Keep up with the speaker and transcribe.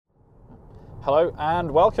Hello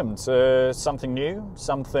and welcome to something new,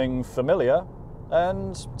 something familiar,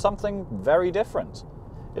 and something very different.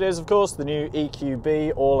 It is, of course, the new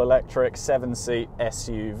EQB all-electric 7-seat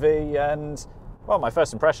SUV, and, well, my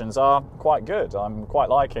first impressions are quite good. I'm quite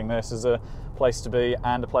liking this as a place to be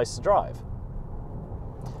and a place to drive.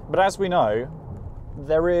 But as we know,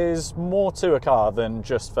 there is more to a car than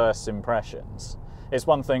just first impressions. It's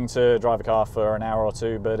one thing to drive a car for an hour or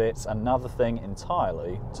two, but it's another thing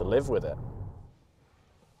entirely to live with it.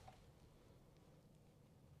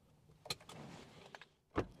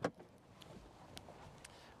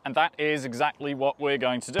 And that is exactly what we're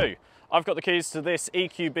going to do. I've got the keys to this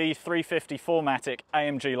EQB 350 4MATIC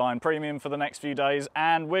AMG Line Premium for the next few days,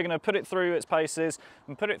 and we're going to put it through its paces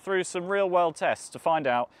and put it through some real-world tests to find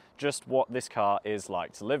out just what this car is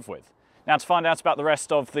like to live with. Now, to find out about the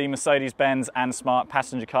rest of the Mercedes-Benz and Smart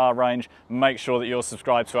passenger car range, make sure that you're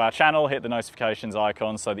subscribed to our channel, hit the notifications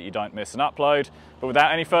icon so that you don't miss an upload. But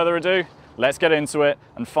without any further ado, let's get into it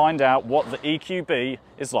and find out what the EQB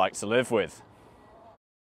is like to live with.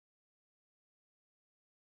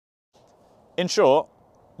 In short,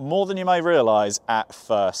 more than you may realise at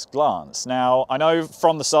first glance. Now, I know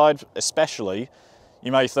from the side especially,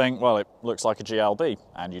 you may think, well, it looks like a GLB,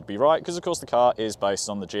 and you'd be right, because of course the car is based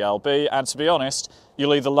on the GLB, and to be honest,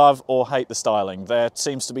 you'll either love or hate the styling. There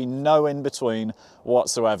seems to be no in between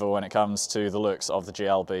whatsoever when it comes to the looks of the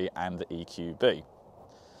GLB and the EQB.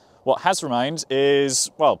 What has remained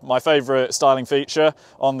is, well, my favourite styling feature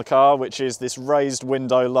on the car, which is this raised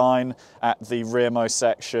window line at the rearmost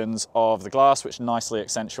sections of the glass, which nicely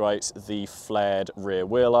accentuates the flared rear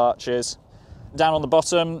wheel arches. Down on the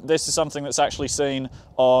bottom, this is something that's actually seen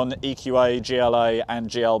on EQA, GLA and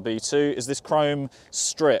GLB2, is this chrome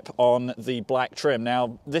strip on the black trim.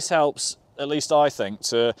 Now, this helps, at least I think,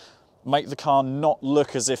 to make the car not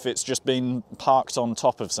look as if it's just been parked on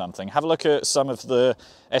top of something. Have a look at some of the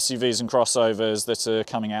SUVs and crossovers that are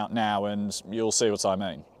coming out now and you'll see what I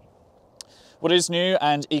mean. What is new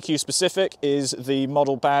and EQ specific is the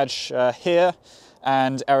model badge here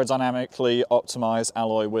and aerodynamically optimised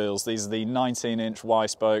alloy wheels. These are the 19-inch Y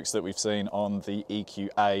spokes that we've seen on the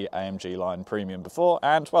EQA AMG Line Premium before,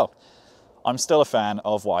 and, well, I'm still a fan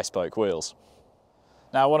of Y spoke wheels.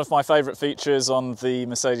 Now, one of my favourite features on the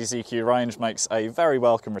Mercedes EQ range makes a very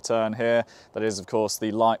welcome return here. That is, of course,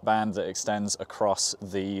 the light band that extends across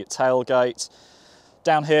the tailgate.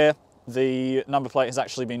 Down here, the number plate has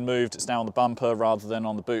actually been moved. It's now on the bumper rather than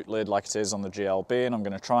on the boot lid like it is on the GLB, and I'm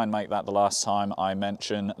going to try and make that the last time I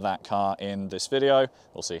mention that car in this video.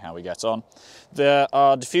 We'll see how we get on. There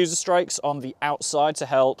are diffuser strakes on the outside to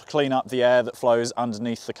help clean up the air that flows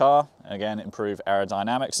underneath the car. Again, improve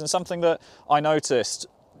aerodynamics. And something that I noticed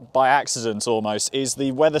by accident almost is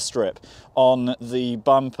the weather strip on the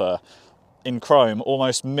bumper in chrome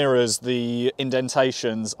almost mirrors the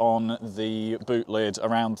indentations on the boot lid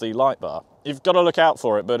around the light bar. You've got to look out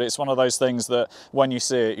for it, but it's one of those things that when you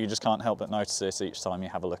see it, you just can't help but notice it each time you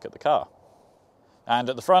have a look at the car. And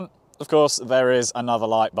at the front, of course, there is another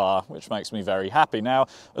light bar, which makes me very happy. Now,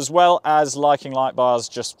 as well as liking light bars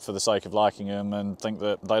just for the sake of liking them and think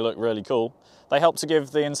that they look really cool, they help to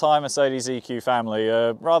give the entire Mercedes EQ family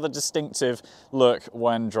a rather distinctive look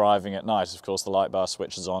when driving at night. Of course, the light bar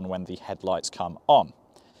switches on when the headlights come on.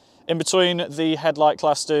 In between the headlight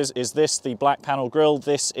clusters is the black panel grille.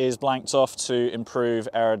 This is blanked off to improve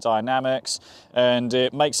aerodynamics, and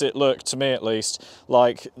it makes it look, to me at least,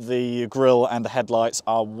 like the grille and the headlights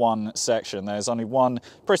are one section. There's only one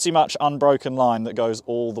pretty much unbroken line that goes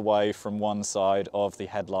all the way from one side of the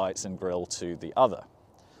headlights and grille to the other.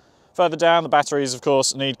 Further down, the batteries, of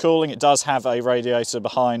course, need cooling. It does have a radiator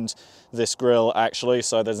behind this grille, actually,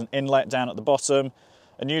 so there's an inlet down at the bottom.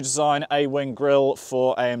 A new design A-wing grille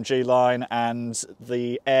for AMG Line, and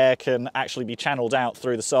the air can actually be channeled out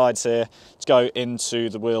through the sides here to go into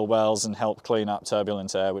the wheel wells and help clean up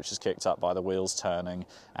turbulent air, which is kicked up by the wheels turning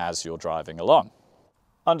as you're driving along.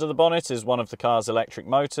 Under the bonnet is one of the car's electric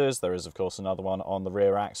motors. There is, of course, another one on the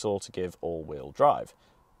rear axle to give all-wheel drive.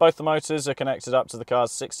 Both the motors are connected up to the car's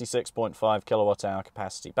 66.5 kilowatt-hour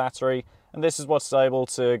capacity battery, and this is what's able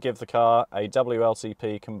to give the car a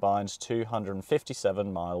WLTP combined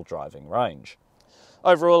 257-mile driving range.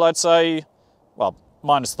 Overall, I'd say, well,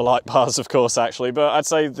 minus the light bars, of course, actually, but I'd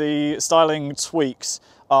say the styling tweaks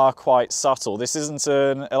are quite subtle. This isn't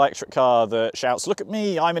an electric car that shouts, "Look at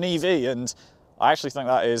me, I'm an EV," and I actually think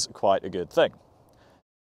that is quite a good thing.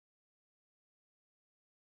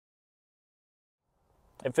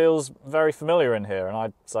 It feels very familiar in here, and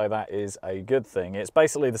I'd say that is a good thing. It's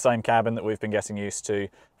basically the same cabin that we've been getting used to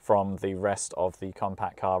from the rest of the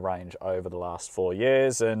compact car range over the last 4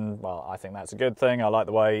 years, and well, I think that's a good thing. I like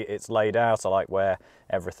the way it's laid out, I like where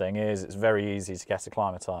everything is. It's very easy to get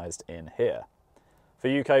acclimatised in here. For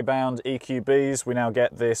UK bound EQBs, we now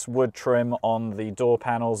get this wood trim on the door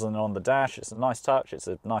panels and on the dash. It's a nice touch, it's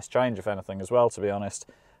a nice change if anything as well, to be honest.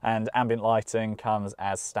 And ambient lighting comes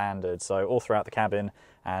as standard, so all throughout the cabin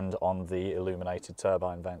and on the illuminated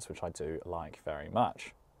turbine vents, which I do like very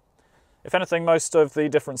much. If anything, most of the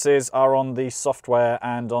differences are on the software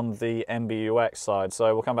and on the MBUX side,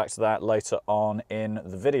 so we'll come back to that later on in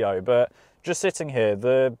the video. But just sitting here,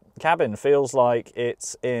 the cabin feels like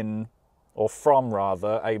it's in, or from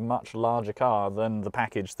rather, a much larger car than the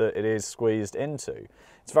package that it is squeezed into.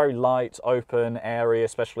 It's very light, open, airy,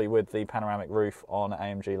 especially with the panoramic roof on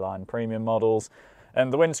AMG Line Premium models.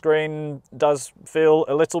 And the windscreen does feel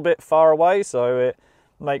a little bit far away, so it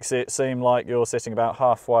makes it seem like you're sitting about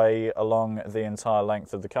halfway along the entire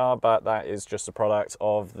length of the car, but that is just a product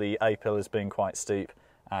of the A-pillars being quite steep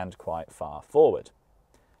and quite far forward.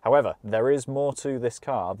 However, there is more to this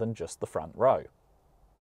car than just the front row.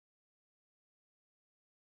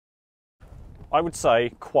 I would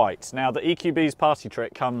say quite. Now, the EQB's party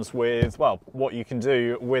trick comes with, well, what you can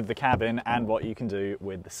do with the cabin and what you can do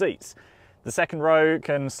with the seats. The second row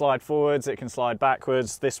can slide forwards, it can slide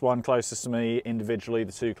backwards. This one closest to me individually,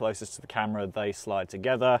 the two closest to the camera, they slide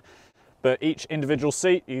together. But each individual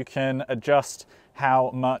seat, you can adjust how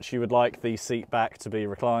much you would like the seat back to be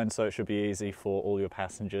reclined, so it should be easy for all your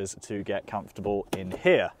passengers to get comfortable in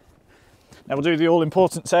here. Now we'll do the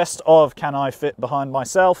all-important test of, can I fit behind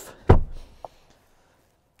myself?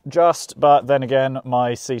 But then again,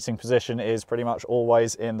 my seating position is pretty much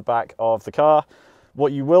always in the back of the car.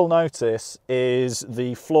 What you will notice is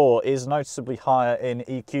the floor is noticeably higher in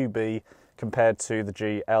EQB compared to the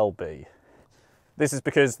GLB. This is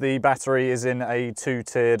because the battery is in a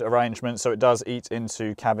two-tiered arrangement, so it does eat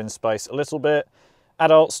into cabin space a little bit.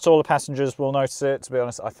 Adults, taller passengers will notice it. To be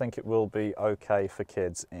honest, I think it will be okay for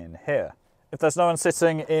kids in here. If there's no one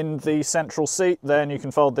sitting in the central seat, then you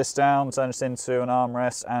can fold this down, turn it into an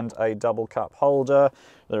armrest and a double cup holder.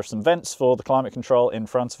 There are some vents for the climate control in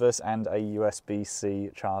front of us and a USB-C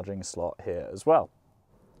charging slot here as well.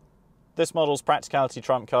 This model's practicality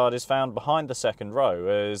trump card is found behind the second row,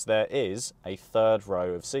 as there is a third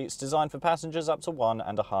row of seats designed for passengers up to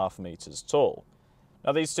 1.5 meters tall.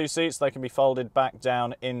 Now these two seats, they can be folded back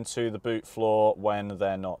down into the boot floor when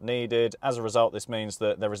they're not needed. As a result, this means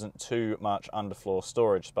that there isn't too much underfloor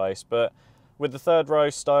storage space, but with the third row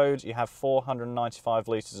stowed, you have 495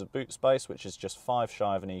 litres of boot space, which is just 5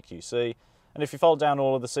 shy of an EQC. And if you fold down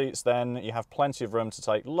all of the seats, then you have plenty of room to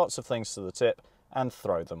take lots of things to the tip and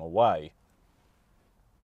throw them away.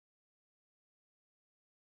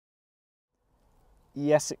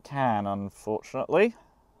 Yes, it can, unfortunately.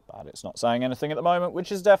 But it's not saying anything at the moment,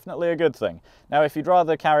 which is definitely a good thing. Now, if you'd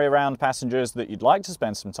rather carry around passengers that you'd like to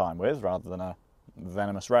spend some time with, rather than a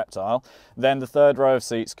venomous reptile, then the third row of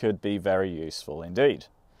seats could be very useful indeed.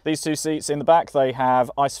 These two seats in the back, they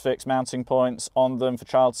have ISOFIX mounting points on them for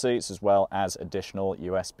child seats, as well as additional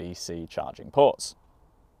USB-C charging ports.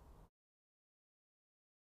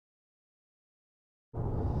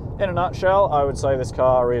 In a nutshell, I would say this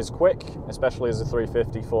car is quick, especially as a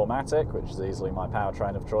 350 4MATIC, which is easily my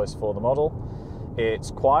powertrain of choice for the model.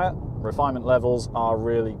 It's quiet, refinement levels are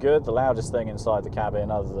really good. The loudest thing inside the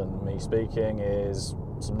cabin, other than me speaking, is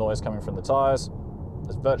some noise coming from the tyres.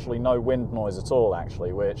 There's virtually no wind noise at all,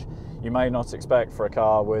 actually, which you may not expect for a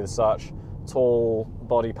car with such tall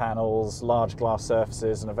body panels, large glass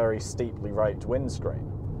surfaces, and a very steeply raked windscreen.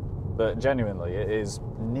 But genuinely, it is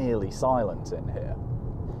nearly silent in here.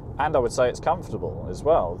 And I would say it's comfortable as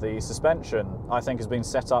well. The suspension, I think, has been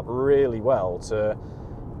set up really well to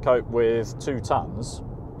cope with 2 tons.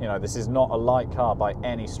 You know, this is not a light car by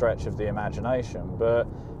any stretch of the imagination, but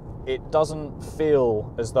it doesn't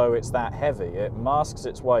feel as though it's that heavy. It masks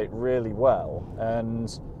its weight really well,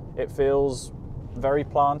 and it feels very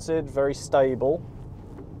planted, very stable.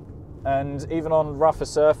 And even on rougher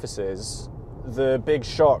surfaces, the big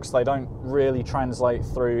shocks, they don't really translate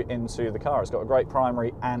through into the car. It's got a great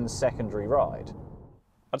primary and secondary ride.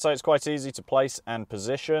 I'd say it's quite easy to place and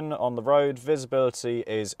position on the road. Visibility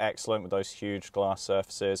is excellent with those huge glass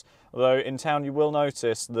surfaces, although in town you will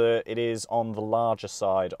notice that it is on the larger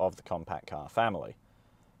side of the compact car family.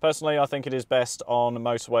 Personally, I think it is best on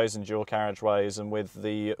motorways and dual carriageways, and with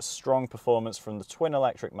the strong performance from the twin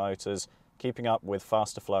electric motors, keeping up with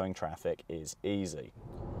faster flowing traffic is easy.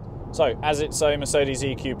 So, as it's a Mercedes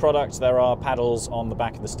EQ product, there are paddles on the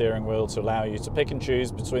back of the steering wheel to allow you to pick and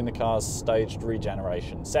choose between the car's staged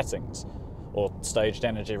regeneration settings, or staged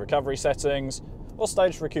energy recovery settings, or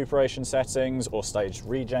staged recuperation settings, or staged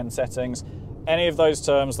regen settings. Any of those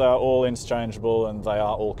terms, they are all interchangeable and they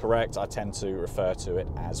are all correct. I tend to refer to it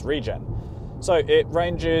as regen. So it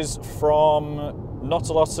ranges from not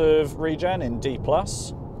a lot of regen in D+,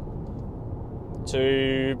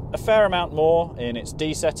 to a fair amount more in its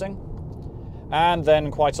D setting, and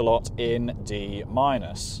then quite a lot in D-.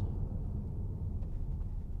 It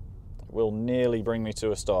will nearly bring me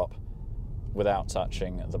to a stop without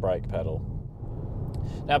touching the brake pedal.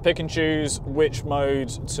 Now pick and choose which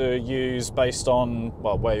mode to use based on,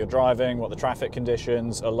 well, where you're driving, what the traffic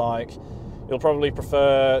conditions are like. You'll probably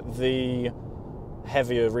prefer the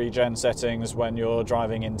heavier regen settings when you're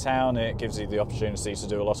driving in town. It gives you the opportunity to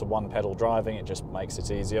do a lot of one pedal driving. It just makes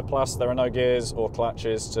it easier. Plus there are no gears or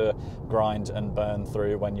clutches to grind and burn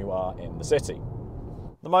through when you are in the city.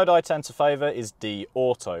 The mode I tend to favour is D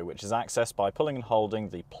Auto, which is accessed by pulling and holding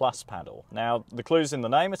the plus paddle. Now, the clue's in the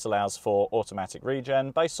name. It allows for automatic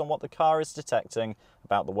regen based on what the car is detecting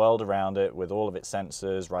about the world around it with all of its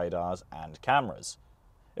sensors, radars and cameras.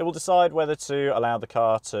 It will decide whether to allow the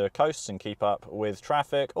car to coast and keep up with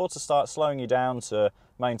traffic, or to start slowing you down to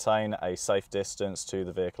maintain a safe distance to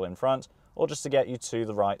the vehicle in front, or just to get you to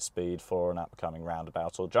the right speed for an upcoming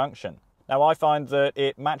roundabout or junction. Now I find that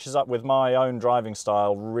it matches up with my own driving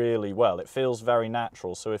style really well. It feels very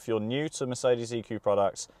natural, so if you're new to Mercedes EQ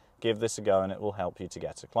products, give this a go and it will help you to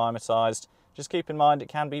get acclimatised. Just keep in mind it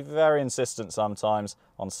can be very insistent sometimes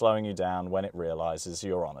on slowing you down when it realises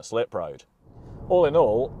you're on a slip road. All in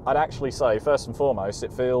all, I'd actually say first and foremost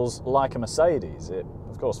it feels like a Mercedes. It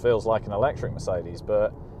of course feels like an electric Mercedes,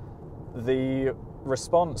 but the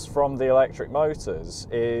response from the electric motors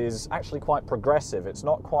is actually quite progressive. It's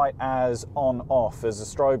not quite as on-off as a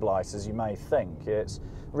strobe light as you may think. It's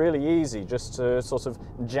really easy just to sort of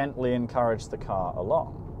gently encourage the car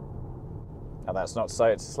along. Now that's not to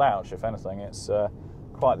say it's a slouch. If anything, it's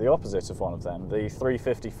quite the opposite of one of them. The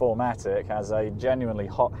 350 4MATIC has a genuinely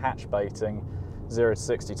hot hatch baiting 0 to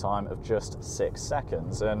 60 time of just 6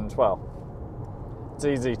 seconds, and well, it's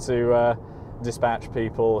easy to dispatch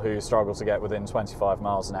people who struggle to get within 25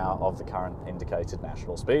 miles an hour of the current indicated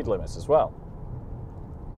national speed limit as well.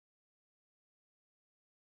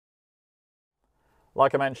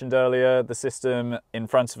 Like I mentioned earlier, the system in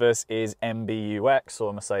front of us is MBUX,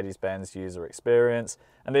 or Mercedes-Benz User Experience,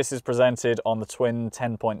 and this is presented on the twin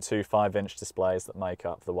 10.25-inch displays that make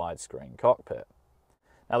up the widescreen cockpit.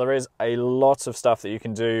 Now there is a lot of stuff that you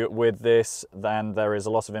can do with this, and there is a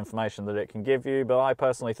lot of information that it can give you, but I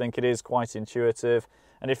personally think it is quite intuitive.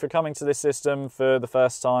 And if you're coming to this system for the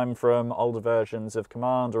first time from older versions of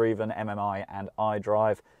Command or even MMI and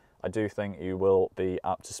iDrive, I do think you will be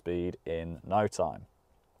up to speed in no time.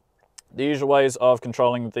 The usual ways of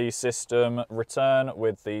controlling the system return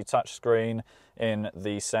with the touchscreen in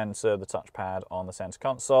the centre, the touchpad on the centre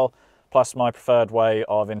console, plus my preferred way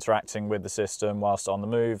of interacting with the system whilst on the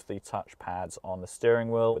move, the touch pads on the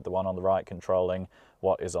steering wheel, with the one on the right controlling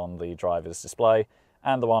what is on the driver's display,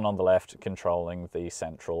 and the one on the left controlling the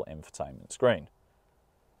central infotainment screen.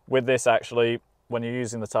 With this actually, when you're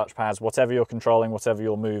using the touch pads, whatever you're controlling, whatever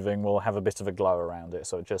you're moving will have a bit of a glow around it,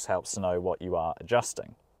 so it just helps to know what you are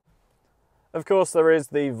adjusting. Of course, there is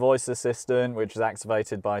the voice assistant, which is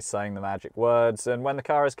activated by saying the magic words, and when the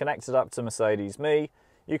car is connected up to Mercedes Me,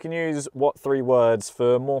 you can use what 3 words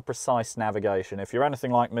for more precise navigation. If you're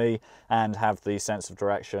anything like me and have the sense of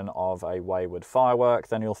direction of a wayward firework,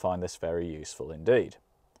 then you'll find this very useful indeed.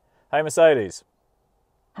 Hey Mercedes.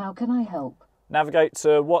 How can I help? Navigate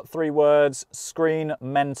to what 3 words scream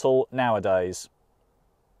mental nowadays?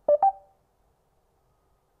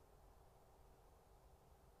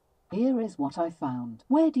 Here is what I found.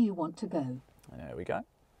 Where do you want to go? There we go.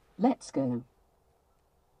 Let's go.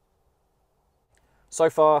 So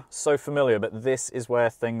far, so familiar, but this is where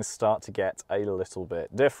things start to get a little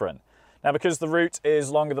bit different. Now, because the route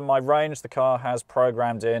is longer than my range, the car has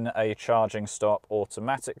programmed in a charging stop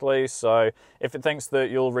automatically. So if it thinks that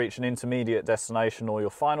you'll reach an intermediate destination or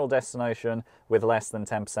your final destination with less than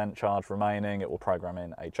 10% charge remaining, it will program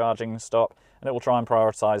in a charging stop, and it will try and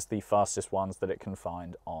prioritize the fastest ones that it can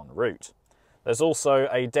find en route. There's also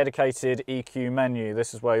a dedicated EQ menu.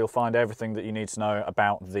 This is where you'll find everything that you need to know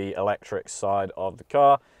about the electric side of the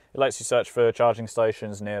car. It lets you search for charging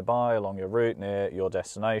stations nearby along your route, near your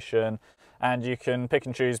destination, and you can pick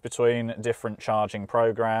and choose between different charging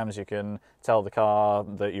programs. You can tell the car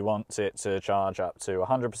that you want it to charge up to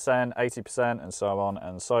 100%, 80%, and so on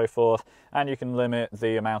and so forth, and you can limit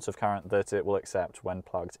the amount of current that it will accept when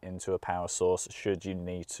plugged into a power source should you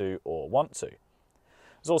need to or want to.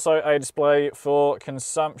 There's also a display for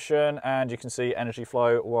consumption, and you can see energy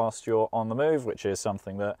flow whilst you're on the move, which is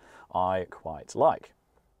something that I quite like.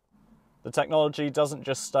 The technology doesn't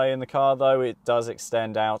just stay in the car though, it does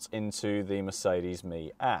extend out into the Mercedes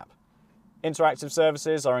Me app. Interactive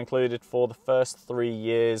services are included for the first 3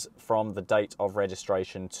 years from the date of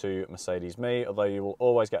registration to Mercedes Me, although you will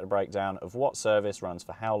always get a breakdown of what service runs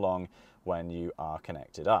for how long when you are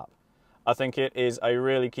connected up. I think it is a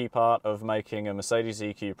really key part of making a Mercedes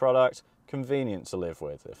EQ product convenient to live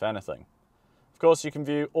with, if anything. Of course, you can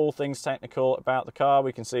view all things technical about the car.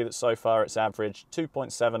 We can see that so far it's averaged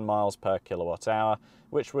 2.7 miles per kilowatt hour,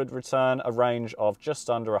 which would return a range of just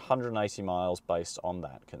under 180 miles based on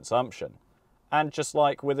that consumption. And just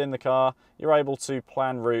like within the car, you're able to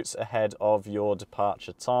plan routes ahead of your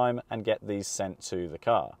departure time and get these sent to the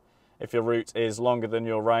car. If your route is longer than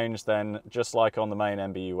your range, then just like on the main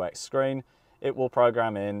MBUX screen, it will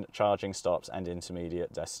program in charging stops and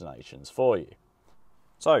intermediate destinations for you.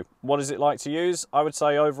 So, what is it like to use? I would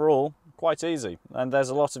say overall, quite easy. And there's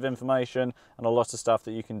a lot of information and a lot of stuff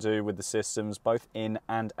that you can do with the systems both in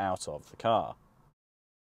and out of the car.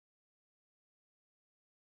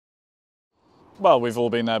 Well, we've all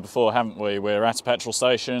been there before, haven't we? We're at a petrol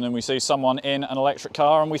station and we see someone in an electric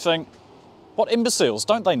car and we think, what imbeciles,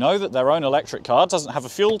 don't they know that their own electric car doesn't have a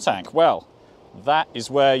fuel tank? Well, that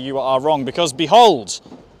is where you are wrong, because behold,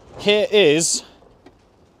 here is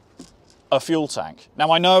a fuel tank.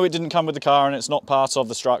 Now I know it didn't come with the car and it's not part of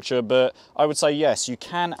the structure, but I would say yes, you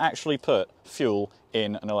can actually put fuel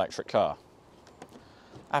in an electric car.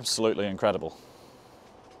 Absolutely incredible.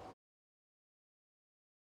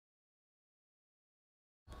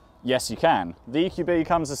 Yes, you can. The EQB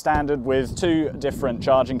comes as standard with 2 different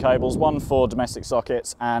charging cables, one for domestic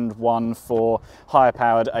sockets and one for higher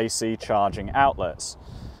powered AC charging outlets.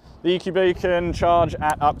 The EQB can charge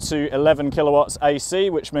at up to 11 kilowatts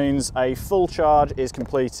AC, which means a full charge is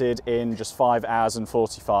completed in just 5 hours and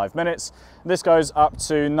 45 minutes. This goes up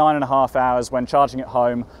to 9.5 hours when charging at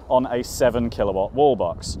home on a 7 kilowatt wall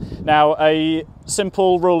box. Now, a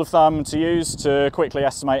simple rule of thumb to use to quickly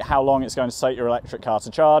estimate how long it's going to take your electric car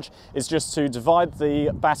to charge is just to divide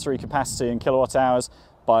the battery capacity in kilowatt hours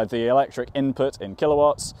by the electric input in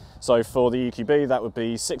kilowatts. So for the EQB, that would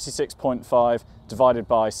be 66.5 divided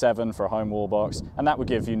by 7 for a home wall box, and that would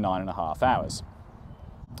give you 9.5 hours.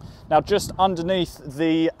 Now, just underneath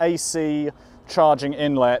the AC charging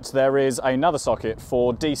inlet, there is another socket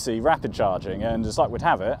for DC rapid charging, and as luck would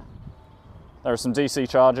have it, there are some DC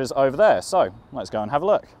chargers over there. So let's go and have a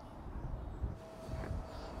look.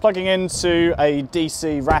 Plugging into a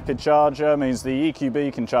DC rapid charger means the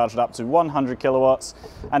EQB can charge it up to 100 kilowatts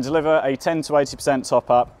and deliver a 10 to 80% top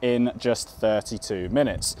up in just 32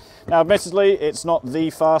 minutes. Now, admittedly, it's not the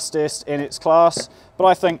fastest in its class, but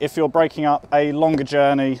I think if you're breaking up a longer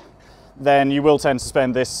journey, then you will tend to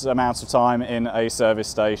spend this amount of time in a service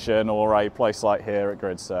station or a place like here at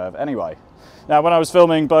GridServe anyway. Now, when I was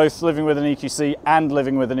filming both living with an EQC and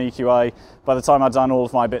living with an EQA, by the time I'd done all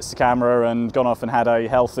of my bits to camera and gone off and had a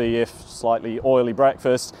healthy, if slightly oily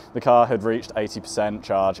breakfast, the car had reached 80%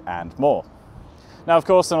 charge and more. Now, of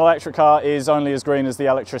course, an electric car is only as green as the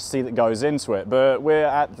electricity that goes into it, but we're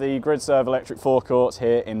at the GridServe Electric Forecourt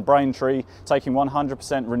here in Braintree, taking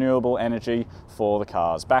 100% renewable energy for the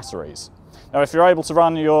car's batteries. Now, if you're able to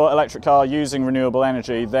run your electric car using renewable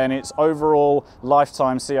energy, then its overall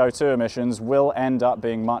lifetime CO2 emissions will end up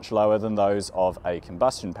being much lower than those of a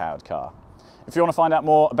combustion-powered car. If you want to find out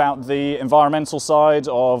more about the environmental side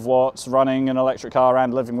of what running an electric car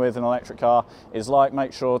and living with an electric car is like,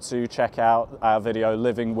 make sure to check out our video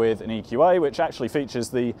Living with an EQA, which actually features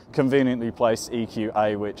the conveniently placed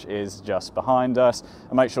EQA, which is just behind us.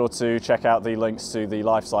 And make sure to check out the links to the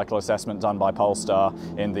life cycle assessment done by Polestar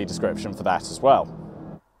in the description for that as well.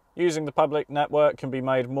 Using the public network can be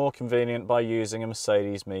made more convenient by using a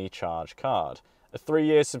Mercedes Me Charge card. A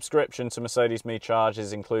 3-year subscription to Mercedes Me Charge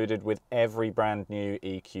is included with every brand new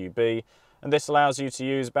EQB, and this allows you to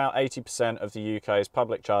use about 80% of the UK's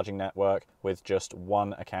public charging network with just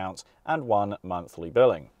one account and one monthly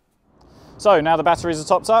billing. So now the batteries are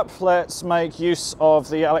topped up, let's make use of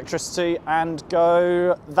the electricity and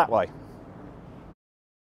go that way.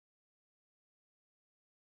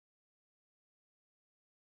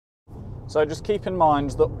 So just keep in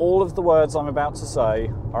mind that all of the words I'm about to say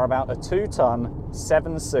are about a 2-ton,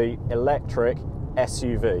 7-seat electric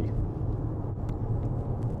SUV.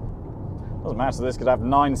 Doesn't matter, this could have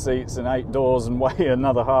 9 seats and 8 doors and weigh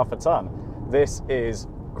another half a ton. This is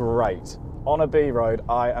great. On a B road,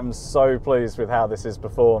 I am so pleased with how this is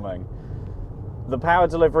performing. The power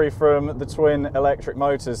delivery from the twin electric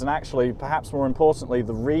motors, and actually perhaps more importantly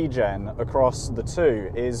the regen across the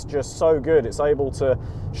two, is just so good. It's able to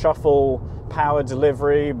shuffle power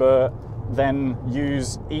delivery but then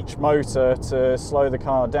use each motor to slow the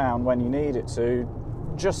car down when you need it to,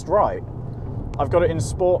 just right. I've got it in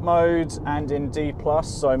sport mode and in D+,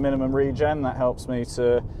 so minimum regen. That helps me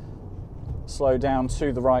to slow down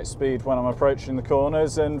to the right speed when I'm approaching the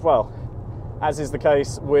corners, and well, as is the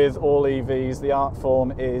case with all EVs, the art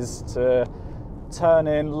form is to turn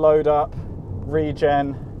in, load up,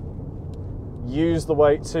 regen, use the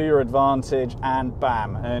weight to your advantage, and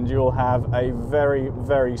bam, and you'll have a very,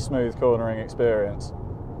 very smooth cornering experience.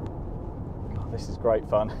 God, this is great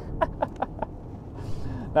fun.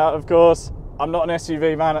 Now, of course, I'm not an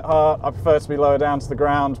SUV man at heart. I prefer to be lower down to the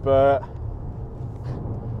ground, but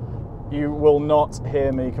you will not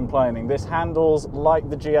hear me complaining. This handles like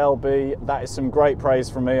the GLB. That is some great praise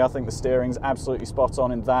from me. I think the steering's absolutely spot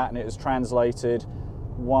on in that, and it is translated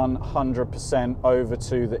 100% over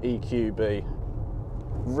to the EQB.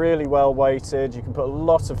 Really well weighted. You can put a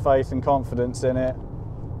lot of faith and confidence in it.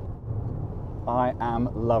 I am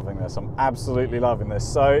loving this. I'm absolutely loving this.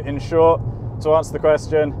 So in short, to answer the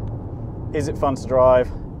question, is it fun to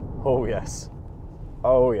drive? Oh yes.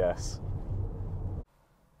 Oh yes.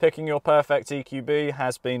 Picking your perfect EQB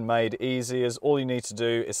has been made easy, as all you need to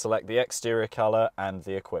do is select the exterior colour and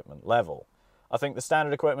the equipment level. I think the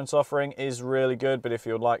standard equipment offering is really good, but if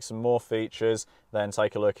you would like some more features, then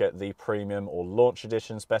take a look at the Premium or Launch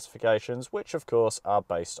Edition specifications, which of course are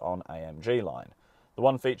based on AMG Line. The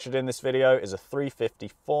one featured in this video is a 350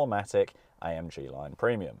 4MATIC AMG Line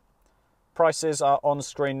Premium. Prices are on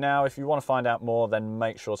screen now. If you want to find out more, then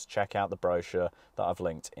make sure to check out the brochure that I've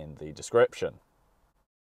linked in the description.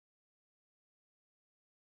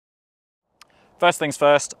 First things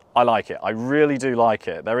first, I like it. I really do like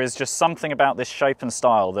it. There is just something about this shape and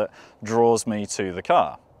style that draws me to the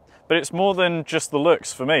car. But it's more than just the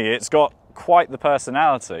looks for me. It's got quite the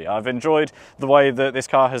personality. I've enjoyed the way that this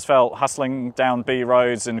car has felt hustling down B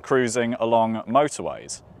roads and cruising along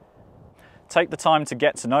motorways. Take the time to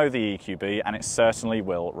get to know the EQB and it certainly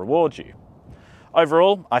will reward you.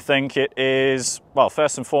 Overall, I think it is, well,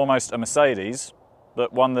 first and foremost a Mercedes,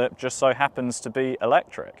 but one that just so happens to be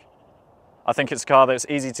electric. I think it's a car that's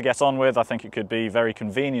easy to get on with. I think it could be very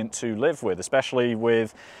convenient to live with, especially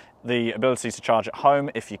with the ability to charge at home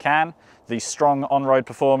if you can, the strong on-road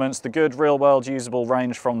performance, the good real-world usable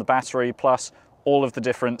range from the battery, plus all of the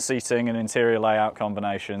different seating and interior layout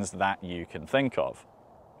combinations that you can think of.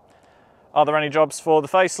 Are there any jobs for the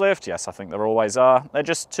facelift? Yes, I think there always are. They're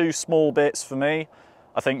just two small bits for me.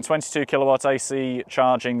 I think 22 kilowatt AC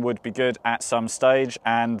charging would be good at some stage,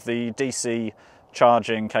 and the DC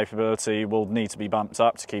charging capability will need to be bumped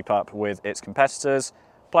up to keep up with its competitors.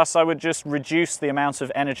 Plus, I would just reduce the amount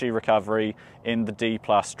of energy recovery in the D+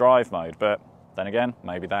 drive mode, but then again,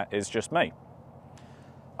 maybe that is just me.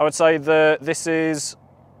 I would say that this is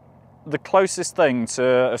the closest thing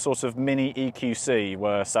to a sort of mini EQC,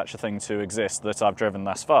 were such a thing to exist, that I've driven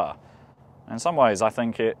thus far. In some ways, I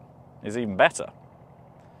think it is even better.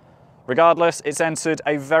 Regardless, it's entered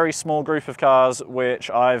a very small group of cars which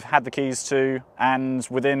I've had the keys to, and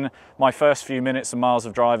within my first few minutes and miles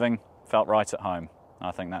of driving, felt right at home.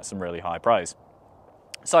 I think that's some really high praise.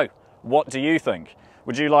 So, what do you think?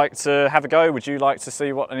 Would you like to have a go? Would you like to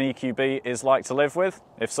see what an EQB is like to live with?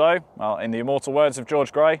 If so, well, in the immortal words of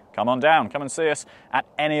George Gray, come on down, come and see us at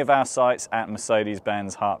any of our sites at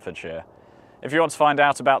Mercedes-Benz Hertfordshire. If you want to find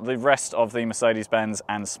out about the rest of the Mercedes-Benz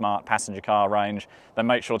and Smart passenger car range, then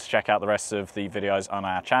make sure to check out the rest of the videos on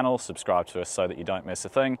our channel, subscribe to us so that you don't miss a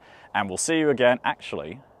thing, and we'll see you again.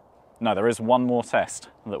 Actually, no, there is one more test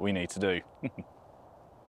that we need to do.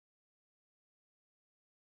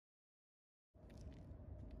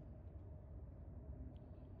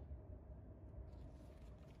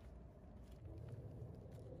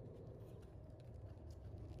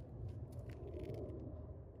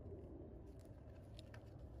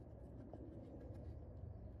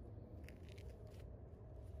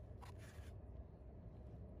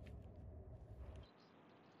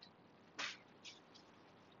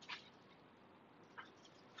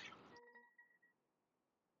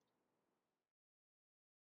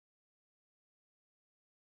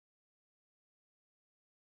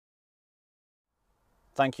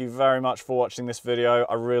 Thank you very much for watching this video.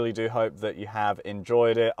 I really do hope that you have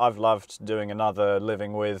enjoyed it. I've loved doing another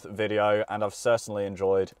living with video, and I've certainly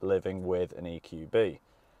enjoyed living with an EQB.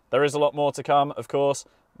 There is a lot more to come, of course.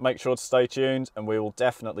 Make sure to stay tuned, and we will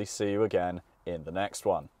definitely see you again in the next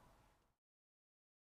one.